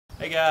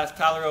Hey guys,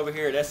 Tyler over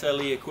here at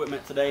SLE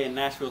Equipment today in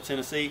Nashville,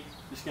 Tennessee.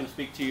 Just going to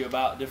speak to you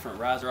about different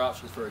riser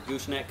options for a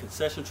Gooseneck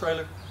Concession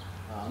trailer.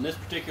 On this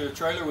particular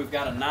trailer we've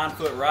got a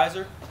 9-foot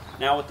riser.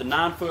 Now with the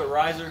 9-foot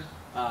riser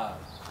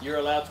you're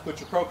allowed to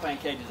put your propane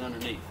cages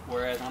underneath,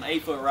 whereas on an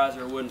 8-foot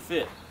riser it wouldn't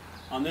fit.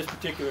 On this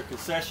particular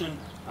concession,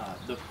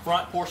 the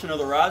front portion of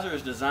the riser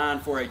is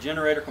designed for a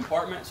generator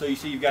compartment. So you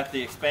see you've got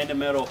the expanded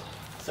metal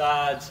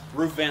sides,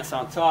 roof vents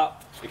on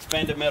top,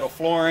 expanded metal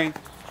flooring,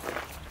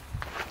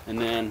 and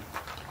then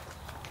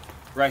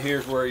right here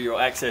is where you'll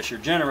access your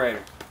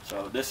generator.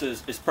 So this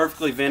is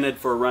perfectly vented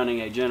for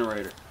running a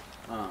generator.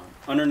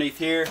 Underneath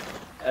here,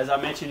 as I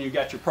mentioned, you've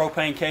got your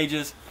propane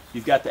cages,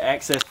 you've got the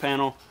access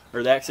panel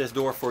or the access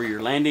door for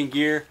your landing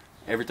gear.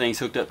 Everything's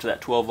hooked up to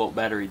that 12-volt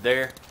battery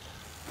there.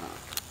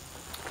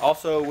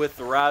 Also with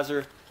the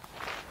riser,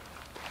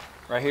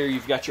 right here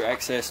you've got your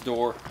access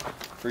door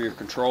for your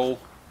control,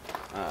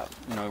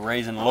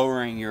 raising and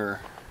lowering your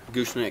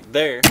gooseneck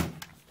there.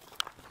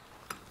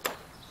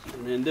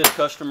 And then this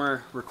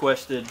customer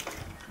requested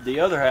the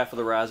other half of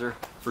the riser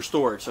for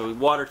storage. So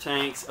water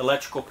tanks,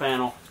 electrical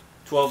panel,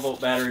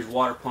 12-volt batteries,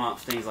 water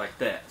pumps, things like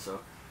that. So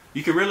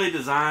you can really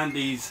design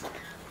these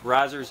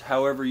risers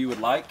however you would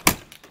like,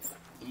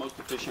 the most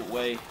efficient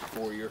way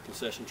for your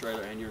concession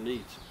trailer and your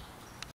needs.